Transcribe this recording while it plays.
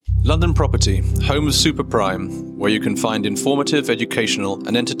London Property, home of Super Prime, where you can find informative, educational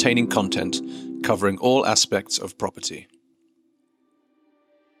and entertaining content covering all aspects of property.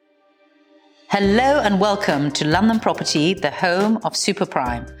 Hello and welcome to London Property, the home of Super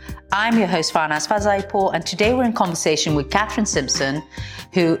Prime. I'm your host Farnaz Fazaipour, and today we're in conversation with Catherine Simpson,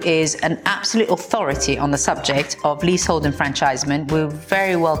 who is an absolute authority on the subject of leasehold enfranchisement. We're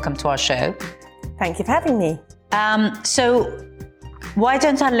very welcome to our show. Thank you for having me. So why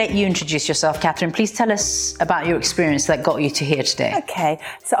don't I let you introduce yourself, Catherine? Please tell us about your experience that got you to here today. Okay,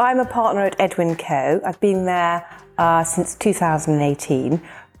 so I'm a partner at Edwin Co. I've been there since 2018.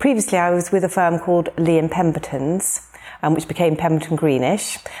 Previously, I was with a firm called Lee & Pemberton's, which became Pemberton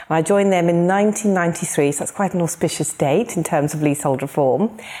Greenish. And I joined them in 1993, so that's quite an auspicious date in terms of leasehold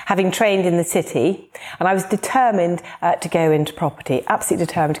reform, having trained in the city. And I was determined to go into property, absolutely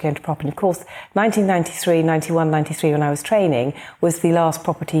determined to go into property. Of course, 1993, 91, 93, when I was training, was the last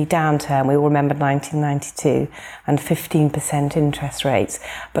property downturn. We all remember 1992 and 15% interest rates.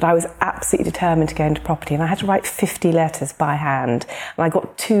 But I was absolutely determined to go into property, and I had to write 50 letters by hand. And I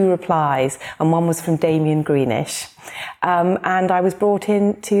got 2 replies, and one was from Damien Greenish. And I was brought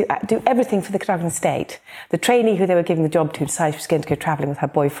in to do everything for the Cadogan estate. The trainee who they were giving the job to decided she was going to go travelling with her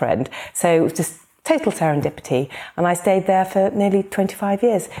boyfriend. So it was just total serendipity. And I stayed there for nearly 25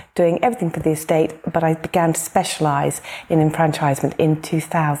 years doing everything for the estate, but I began to specialise in enfranchisement in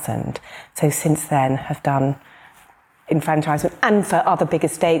 2000. So since then have done enfranchisement and for other big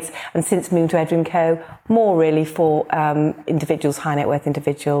estates, and since moving to Edwin Co, more really for individuals, high net worth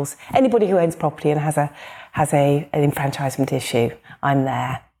individuals, anybody who owns property and has an enfranchisement issue, I'm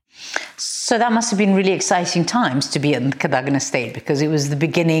there. So that must have been really exciting times to be at the Cadogan estate, because it was the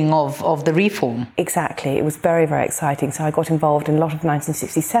beginning of the reform. Exactly, it was very, very exciting. So I got involved in a lot of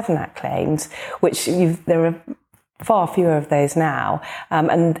 1967 Act claims, which there are far fewer of those now.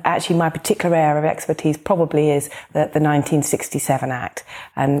 And actually my particular area of expertise probably is the 1967 Act.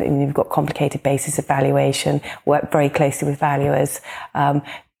 And you've got complicated basis of valuation, work very closely with valuers,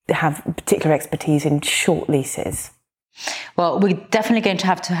 have particular expertise in short leases. Well, we're definitely going to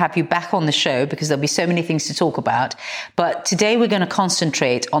have you back on the show, because there'll be so many things to talk about. But today we're going to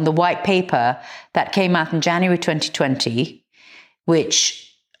concentrate on the white paper that came out in January 2020, which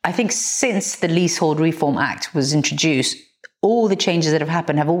I think since the Leasehold Reform Act was introduced, all the changes that have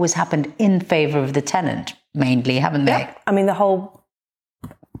happened have always happened in favour of the tenant, mainly, haven't they? Yeah. I mean, the whole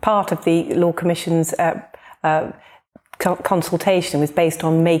part of the Law Commission's consultation was based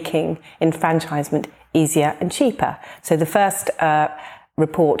on making enfranchisement easier and cheaper. So the first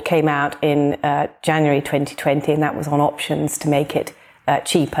report came out in January 2020, and that was on options to make it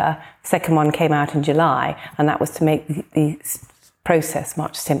cheaper. The second one came out in July, and that was to make the process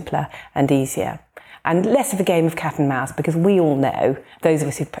much simpler and easier. And less of a game of cat and mouse, because we all know, those of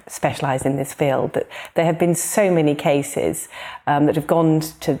us who specialise in this field, that there have been so many cases that have gone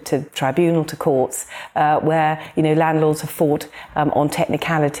to tribunal, to courts, where landlords have fought on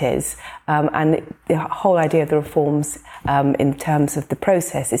technicalities. And the whole idea of the reforms in terms of the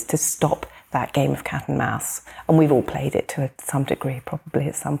process is to stop that game of cat and mouse. And we've all played it to some degree, probably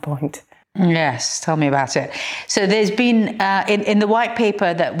at some point. Yes, tell me about it. So there's been, in the white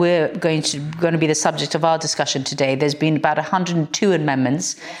paper that we're going to be the subject of our discussion today, there's been about 102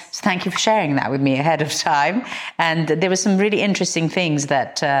 amendments. So thank you for sharing that with me ahead of time. And there were some really interesting things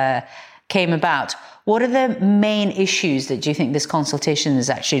that came about. What are the main issues that you think this consultation is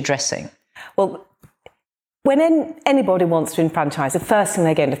actually addressing? Well, when anybody wants to enfranchise, the first thing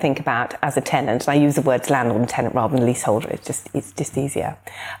they're going to think about as a tenant, and I use the words landlord and tenant rather than leaseholder, it's just easier,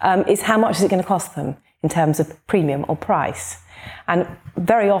 is how much is it going to cost them in terms of premium or price. And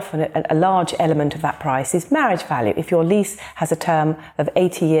very often a large element of that price is marriage value. If your lease has a term of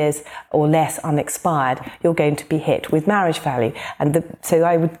 80 years or less unexpired, you're going to be hit with marriage value. And so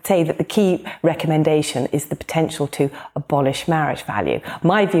I would say that the key recommendation is the potential to abolish marriage value.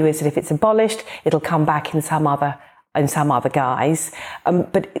 My view is that if it's abolished, it'll come back in some other guise.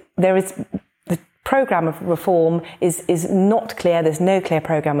 But there is programme of reform is not clear. There's no clear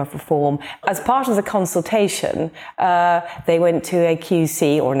programme of reform. As part of the consultation, they went to a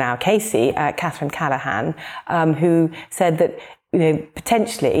QC, or now KC, Catherine Callaghan, who said that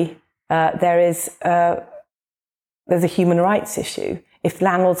potentially there's a human rights issue if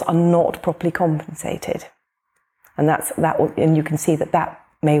landlords are not properly compensated, and and you can see that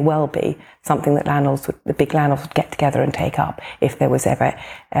may well be something that the big landlords would get together and take up if there was ever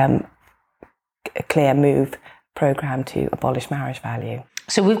a clear move programme to abolish marriage value.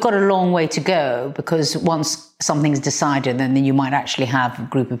 So we've got a long way to go, because once something's decided, then you might actually have a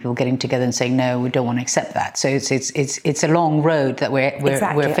group of people getting together and saying, no, we don't want to accept that. So it's a long road that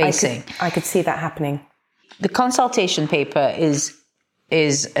we're facing. I could see that happening. The consultation paper is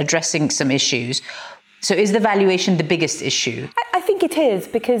addressing some issues. So is the valuation the biggest issue? I think it is,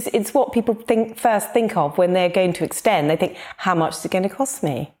 because it's what people first think of when they're going to extend. They think, how much is it going to cost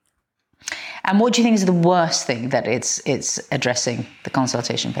me? And what do you think is the worst thing that it's addressing, the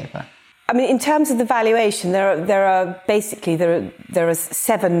consultation paper? I mean, in terms of the valuation, there are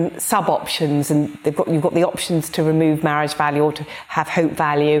 7 sub-options, and you've got the options to remove marriage value, or to have hope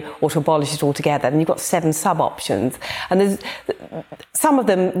value, or to abolish it altogether. And you've got 7 sub-options, and some of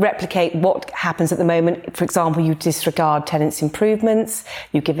them replicate what happens at the moment. For example, you disregard tenants' improvements,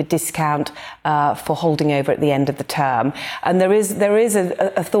 you give a discount for holding over at the end of the term, and there is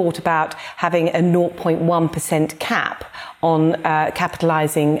a thought about having a 0.1% cap on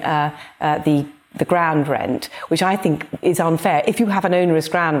capitalising the ground rent, which I think is unfair. If you have an onerous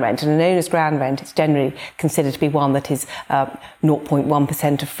ground rent, and an onerous ground rent is generally considered to be one that is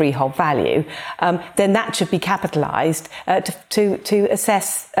 0.1% of freehold value, then that should be capitalised to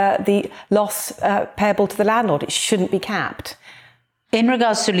assess the loss payable to the landlord. It shouldn't be capped. In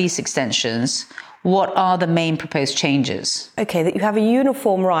regards to lease extensions, what are the main proposed changes? Okay, that you have a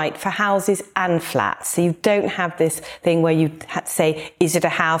uniform right for houses and flats. So you don't have this thing where you have to say, is it a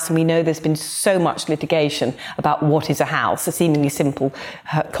house? And we know there's been so much litigation about what is a house, a seemingly simple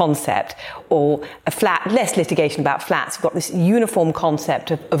concept, or a flat, less litigation about flats. We've got this uniform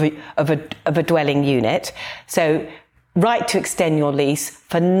concept of a dwelling unit. So right to extend your lease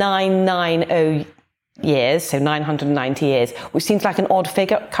for 990 years, so 990 years, which seems like an odd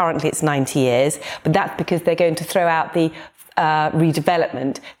figure. Currently it's 90 years, but that's because they're going to throw out the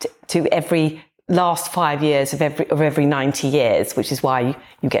redevelopment to every last 5 years of every 90 years, which is why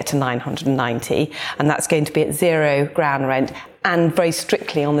you get to 990, and that's going to be at 0 ground rent and very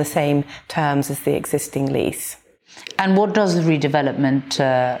strictly on the same terms as the existing lease. And what does the redevelopment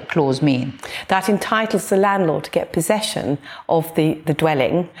clause mean? That entitles the landlord to get possession of the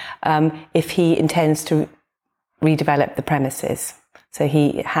dwelling if he intends to redevelop the premises. So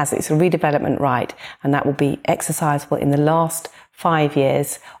it's a redevelopment right, and that will be exercisable in the last 5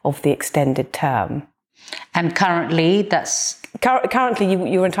 years of the extended term. And currently,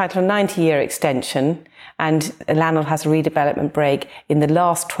 you're entitled to a 90-year extension, and a landlord has a redevelopment break in the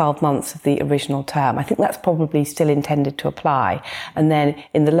last 12 months of the original term. I think that's probably still intended to apply. And then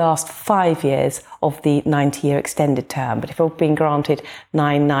in the last 5 years of the 90-year extended term. But if you're being granted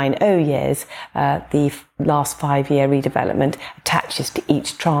 990 years, the last 5-year redevelopment attaches to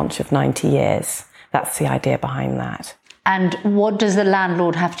each tranche of 90 years. That's the idea behind that. And what does the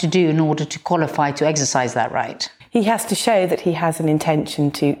landlord have to do in order to qualify to exercise that right? He has to show that he has an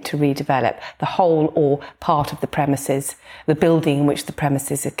intention to redevelop the whole or part of the premises, the building in which the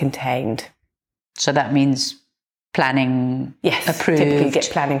premises are contained. So that means planning approved, typically get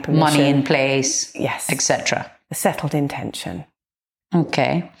planning permission, money in place, yes, etc. A settled intention.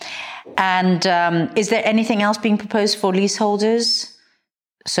 Okay. And is there anything else being proposed for leaseholders?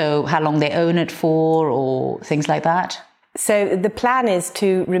 So how long they own it for, or things like that? So the plan is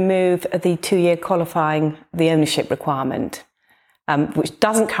to remove the 2-year qualifying the ownership requirement, which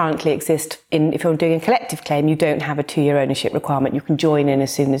doesn't currently exist if you're doing a collective claim. You don't have a 2-year ownership requirement. You can join in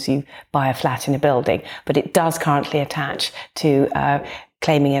as soon as you buy a flat in a building, but it does currently attach to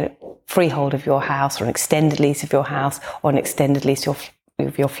claiming a freehold of your house, or an extended lease of your house, or an extended lease of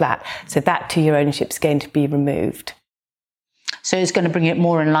your flat. So that 2-year ownership is going to be removed. So it's going to bring it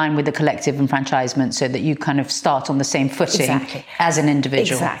more in line with the collective enfranchisement, so that you kind of start on the same footing as an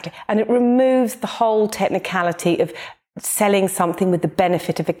individual. Exactly. And it removes the whole technicality of selling something with the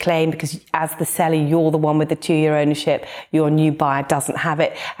benefit of a claim, because as the seller, you're the one with the 2-year ownership. Your new buyer doesn't have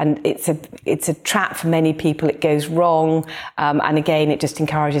it. And it's a trap for many people. It goes wrong. And again, it just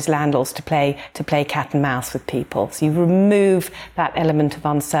encourages landlords to play cat and mouse with people. So you remove that element of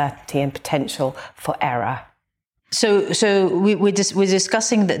uncertainty and potential for error. So we're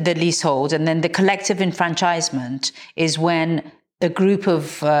discussing the leasehold, and then the collective enfranchisement is when a group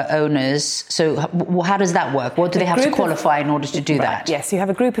of owners. So how does that work? What do they have to qualify in order to do that? Yes, you have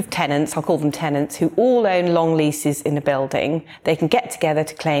a group of tenants, I'll call them tenants, who all own long leases in a building. They can get together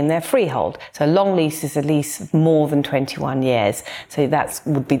to claim their freehold. So a long lease is a lease of more than 21 years. So that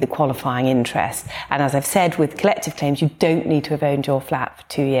would be the qualifying interest. And as I've said, with collective claims, you don't need to have owned your flat for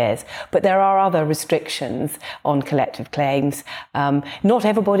 2 years. But there are other restrictions on collective claims. Not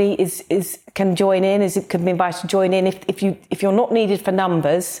everybody can join in, can be invited to join in. If you're not not needed for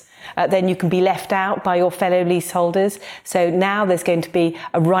numbers, then you can be left out by your fellow leaseholders. So now there's going to be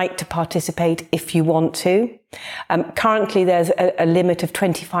a right to participate if you want to. Currently, there's a limit of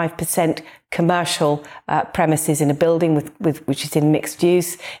 25% commercial premises in a building which is in mixed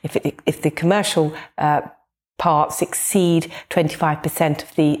use. If the commercial parts exceed 25%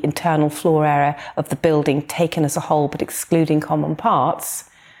 of the internal floor area of the building taken as a whole, but excluding common parts,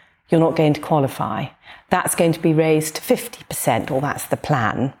 you're not going to qualify. That's going to be raised to 50%, or that's the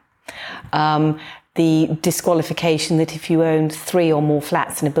plan. The disqualification that if you own 3 or more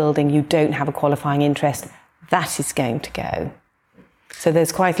flats in a building, you don't have a qualifying interest, that is going to go. So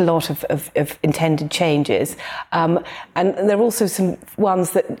there's quite a lot of intended changes. And there are also some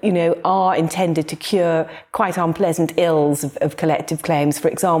ones that, are intended to cure quite unpleasant ills of collective claims. For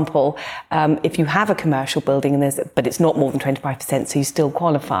example, if you have a commercial building but it's not more than 25%, so you still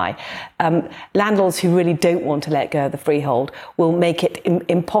qualify, landlords who really don't want to let go of the freehold will make it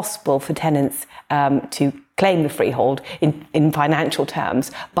impossible for tenants to claim the freehold in financial terms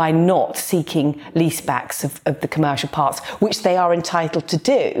by not seeking leasebacks of the commercial parts, which they are entitled to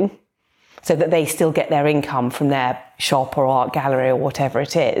do, so that they still get their income from their shop or art gallery or whatever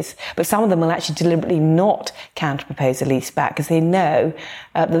it is. But some of them will actually deliberately not counter-propose a leaseback because they know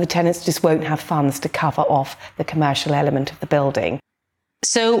that the tenants just won't have funds to cover off the commercial element of the building.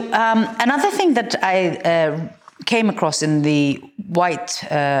 So another thing that I came across in the white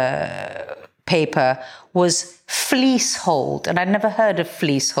paper was fleasehold, and I'd never heard of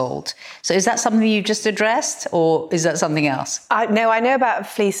fleasehold. So is that something you just addressed, or is that something else? No, I know about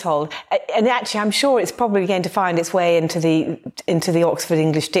fleasehold, and actually I'm sure it's probably going to find its way into the Oxford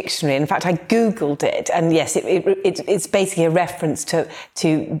English Dictionary. In fact, I googled it, and yes, it's basically a reference to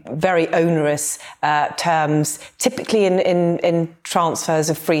very onerous terms, typically in transfers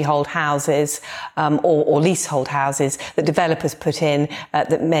of freehold houses or leasehold houses that developers put in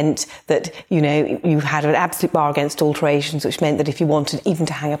that meant that you had an absolute bar against alterations, which meant that if you wanted even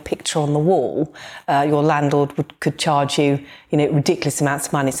to hang a picture on the wall, your landlord could charge you, ridiculous amounts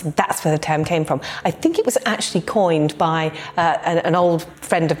of money. So that's where the term came from. I think it was actually coined by an old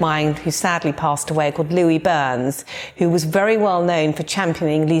friend of mine who sadly passed away, called Louis Burns, who was very well known for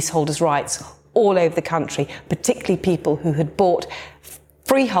championing leaseholders' rights all over the country, particularly people who had bought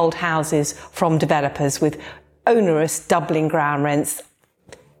freehold houses from developers with onerous doubling ground rents,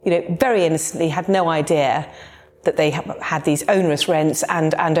 very innocently had no idea that they had these onerous rents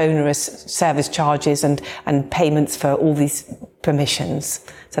and onerous service charges and payments for all these permissions.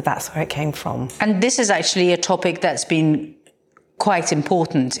 So that's where it came from. And this is actually a topic that's been quite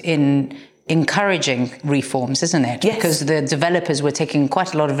important in encouraging reforms, isn't it? Yes. Because the developers were taking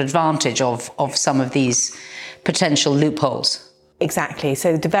quite a lot of advantage of some of these potential loopholes. Exactly.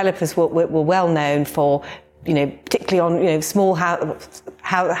 So the developers were well known for, particularly on, small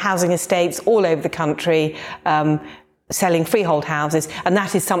housing estates all over the country, selling freehold houses. And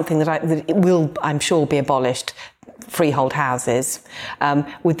that is something that it will, I'm sure, be abolished, freehold houses,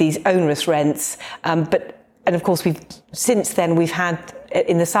 with these onerous rents. And of course, since then, we've had,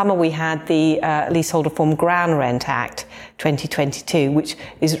 in the summer, we had the Leasehold Reform Ground Rent Act 2022, which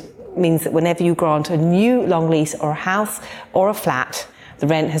means that whenever you grant a new long lease or a house or a flat, the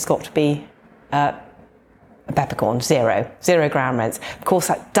rent has got to be a peppercorn, zero ground rents. Of course,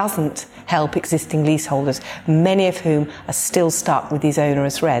 that doesn't help existing leaseholders, many of whom are still stuck with these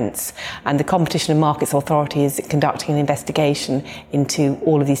onerous rents. And the Competition and Markets Authority is conducting an investigation into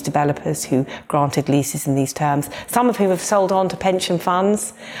all of these developers who granted leases in these terms, some of whom have sold on to pension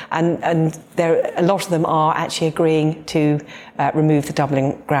funds, and a lot of them are actually agreeing to remove the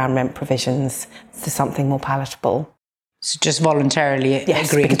doubling ground rent provisions to something more palatable. So just voluntarily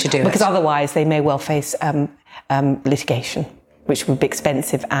agreeing to do it. Because otherwise they may well face litigation, which would be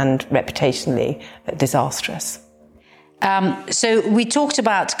expensive and reputationally disastrous. So we talked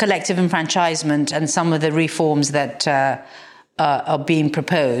about collective enfranchisement and some of the reforms that are being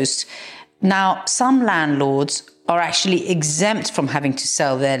proposed. Now, some landlords are actually exempt from having to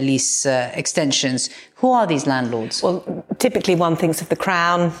sell their lease extensions. Who are these landlords? Well, typically one thinks of the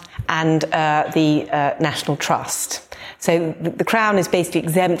Crown and the National Trust. So the Crown is basically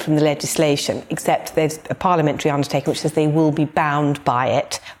exempt from the legislation, except there's a parliamentary undertaking which says they will be bound by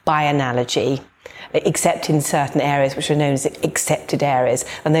it, by analogy, except in certain areas which are known as accepted areas,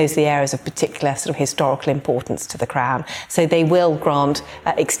 and those are the areas of particular sort of historical importance to the Crown. So they will grant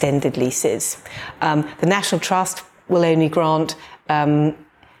extended leases. The National Trust will only grant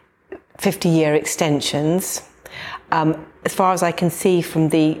 50-year extensions. As far as I can see from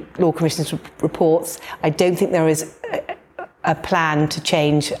the Law Commission's reports, I don't think there is a plan to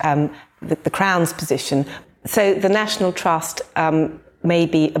change the Crown's position, So the National Trust may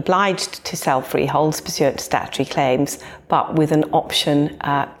be obliged to sell freeholds pursuant to statutory claims, but with an option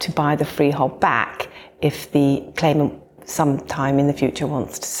to buy the freehold back if the claimant sometime in the future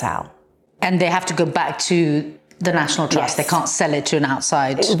wants to sell. And they have to go back to the National Trust. Yes. They can't sell it to an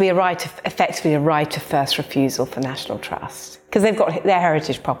outside. It will be effectively a right of first refusal for National Trust, because they've got their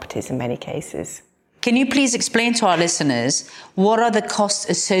heritage properties in many cases. Can you please explain to our listeners what are the costs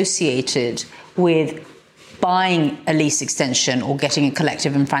associated with buying a lease extension or getting a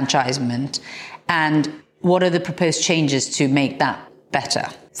collective enfranchisement, and what are the proposed changes to make that better?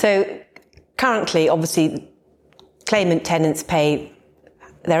 So currently, obviously, claimant tenants pay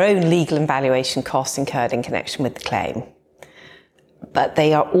their own legal and valuation costs incurred in connection with the claim. But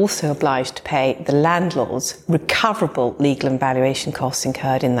they are also obliged to pay the landlord's recoverable legal and valuation costs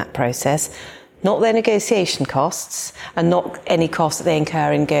incurred in that process, not their negotiation costs, and not any costs that they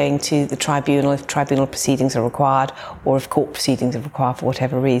incur in going to the tribunal if tribunal proceedings are required, or if court proceedings are required for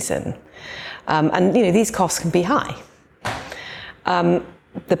whatever reason. And these costs can be high.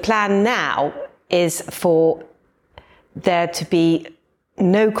 The plan now is for there to be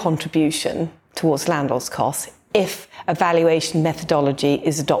no contribution towards landlord's costs if a valuation methodology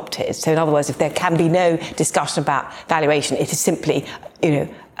is adopted. So in other words, if there can be no discussion about valuation, it is simply,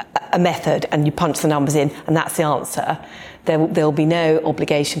 a method and you punch the numbers in and that's the answer, there will be no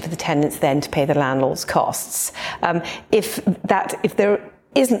obligation for the tenants then to pay the landlord's costs. If there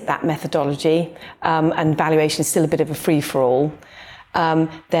isn't that methodology and valuation is still a bit of a free-for-all,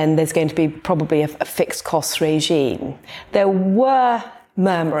 then there's going to be probably a fixed costs regime. There were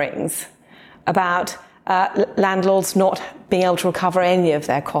murmurings about landlords not being able to recover any of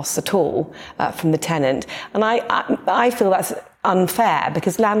their costs at all from the tenant. And I feel that's unfair,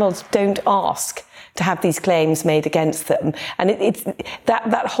 because landlords don't ask to have these claims made against them. And it's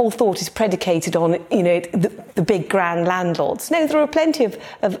that whole thought is predicated on, the big grand landlords. No, there are plenty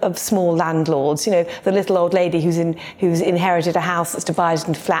of small landlords, the little old lady who's inherited a house that's divided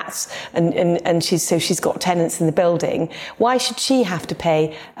into flats and she's got tenants in the building. Why should she have to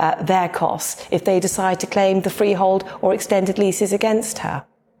pay their costs if they decide to claim the freehold or extended leases against her?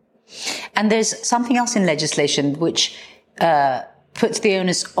 And there's something else in legislation which puts the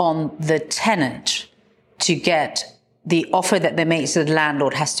onus on the tenant to get the offer that they make to the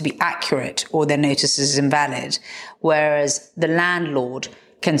landlord has to be accurate or their notice is invalid, whereas the landlord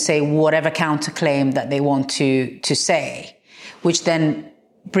can say whatever counterclaim that they want to say, which then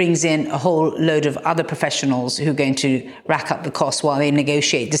brings in a whole load of other professionals who are going to rack up the costs while they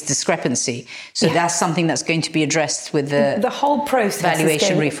negotiate this discrepancy. So that's something that's going to be addressed with the whole process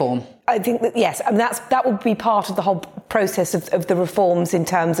valuation reform. I think that, yes, that will be part of the whole process of the reforms in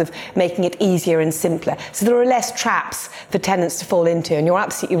terms of making it easier and simpler. So there are less traps for tenants to fall into. And you're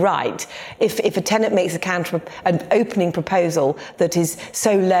absolutely right. If a tenant makes an opening proposal that is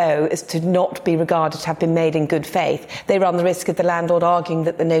so low as to not be regarded to have been made in good faith, they run the risk of the landlord arguing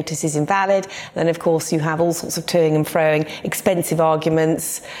that the notice is invalid. Then, of course, you have all sorts of toing and froing, expensive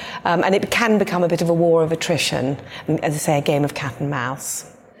arguments, and it can become a bit of a war of attrition, as I say, a game of cat and mouse.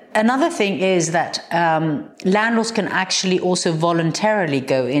 Another thing is that landlords can actually also voluntarily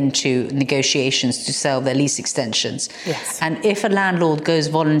go into negotiations to sell their lease extensions. Yes. And if a landlord goes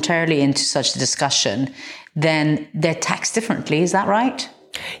voluntarily into such a discussion, then they're taxed differently. Is that right?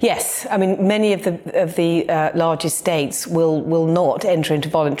 Yes, I mean many of the large estates will not enter into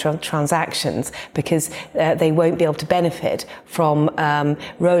voluntary transactions because they won't be able to benefit from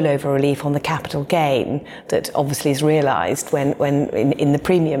rollover relief on the capital gain that obviously is realised when in the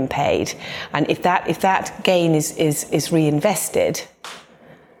premium paid, and if that gain is reinvested,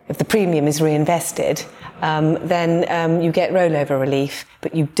 if the premium is reinvested, then you get rollover relief,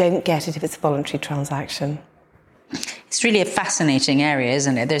 but you don't get it if it's a voluntary transaction. It's really a fascinating area,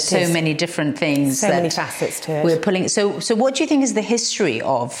 isn't it? There's so many different things. So many facets to it. We're pulling. So what do you think is the history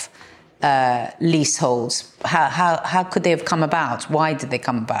of leaseholds? How could they have come about? Why did they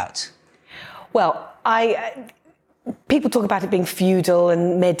come about? Well, people talk about it being feudal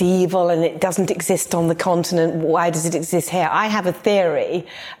and medieval and it doesn't exist on the continent. Why does it exist here? I have a theory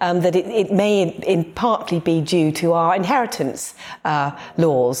that it may partly be due to our inheritance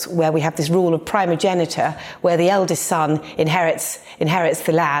laws, where we have this rule of primogeniture, where the eldest son inherits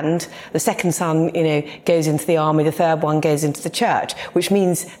the land, the second son goes into the army, the third one goes into the church, which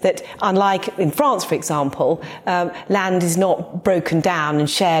means that unlike in France, for example, land is not broken down and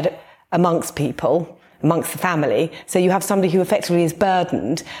shared amongst people, amongst the family. So you have somebody who effectively is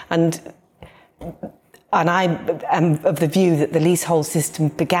burdened, and I am of the view that the leasehold system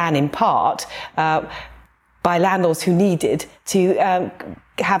began in part by landlords who needed to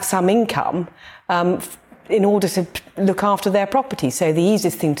have some income in order to look after their property. So the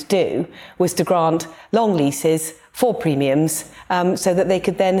easiest thing to do was to grant long leases for premiums, so that they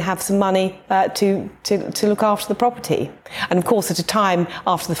could then have some money to look after the property. And of course, at a time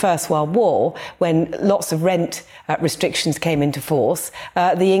after the First World War, when lots of rent restrictions came into force,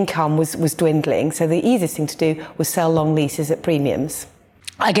 the income was dwindling. So the easiest thing to do was sell long leases at premiums.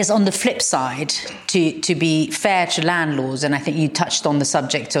 I guess on the flip side, to be fair to landlords, and I think you touched on the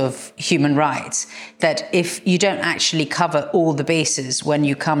subject of human rights, that if you don't actually cover all the bases when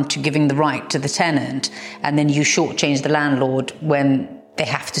you come to giving the right to the tenant, and then you shortchange the landlord when they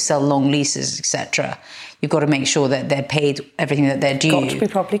have to sell long leases, etc., you've got to make sure that they're paid everything that they're due. Got to be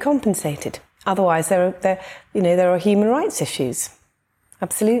properly compensated. Otherwise, there are human rights issues.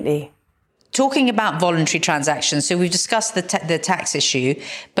 Absolutely. Talking about voluntary transactions, so we've discussed the tax issue,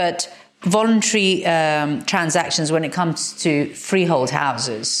 but voluntary transactions when it comes to freehold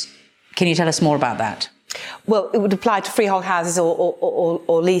houses, can you tell us more about that? Well, it would apply to freehold houses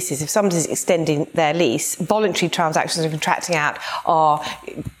or leases. If somebody's extending their lease, voluntary transactions and contracting out are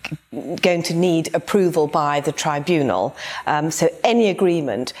going to need approval by the tribunal. So any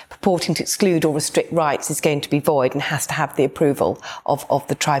agreement purporting to exclude or restrict rights is going to be void and has to have the approval of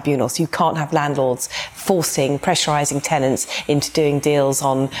the tribunal. So you can't have landlords pressurising tenants into doing deals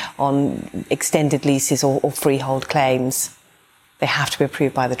on extended leases or freehold claims. They have to be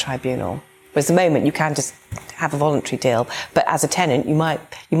approved by the tribunal. Whereas at the moment you can just have a voluntary deal, but as a tenant you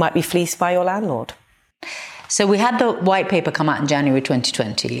might be fleeced by your landlord. So we had the white paper come out in January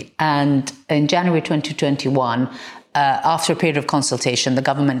 2020, and in January 2021, after a period of consultation, the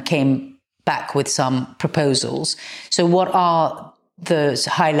government came back with some proposals. So what are the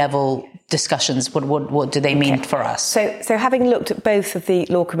high-level discussions? What do they mean for us? So having looked at both of the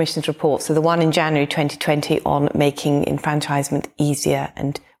Law Commission's reports, so the one in January 2020 on making enfranchisement easier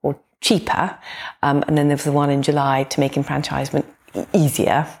or cheaper, and then there was the one in July to make enfranchisement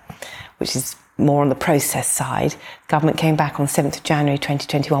easier, which is more on the process side. The government came back on 7th of January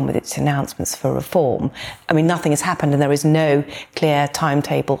 2021 with its announcements for reform. I mean, nothing has happened and there is no clear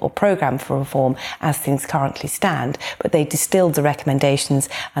timetable or programme for reform as things currently stand. But they distilled the recommendations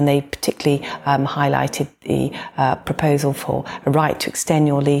and they particularly highlighted the proposal for a right to extend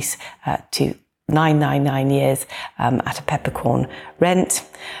your lease to 999 years at a peppercorn rent,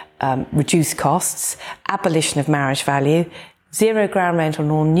 reduce costs, abolition of marriage value, zero ground rent on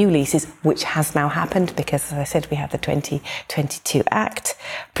all new leases, which has now happened because, as I said, we have the 2022 Act.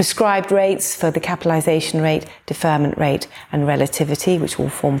 Prescribed rates for the capitalisation rate, deferment rate and relativity, which will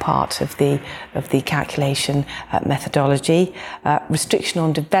form part of the calculation methodology. Restriction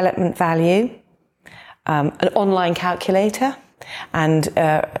on development value, an online calculator and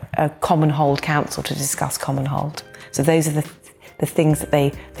a common hold council to discuss common hold. So those are the things that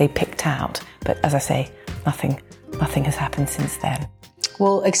they picked out. But as I say, nothing has happened since then.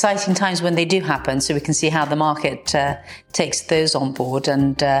 Well, exciting times when they do happen, so we can see how the market takes those on board,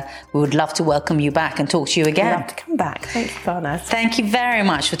 and we would love to welcome you back and talk to you again. I'd love to come back. Thank you, Barna. Thank you very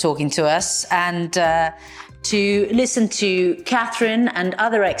much for talking to us, and to listen to Catherine and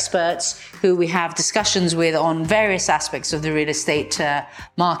other experts who we have discussions with on various aspects of the real estate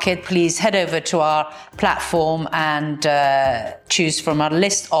market, please head over to our platform and choose from our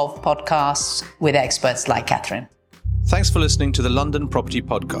list of podcasts with experts like Catherine. Thanks for listening to the London Property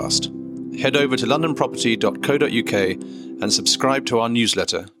Podcast. Head over to londonproperty.co.uk and subscribe to our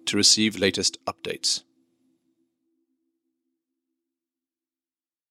newsletter to receive latest updates.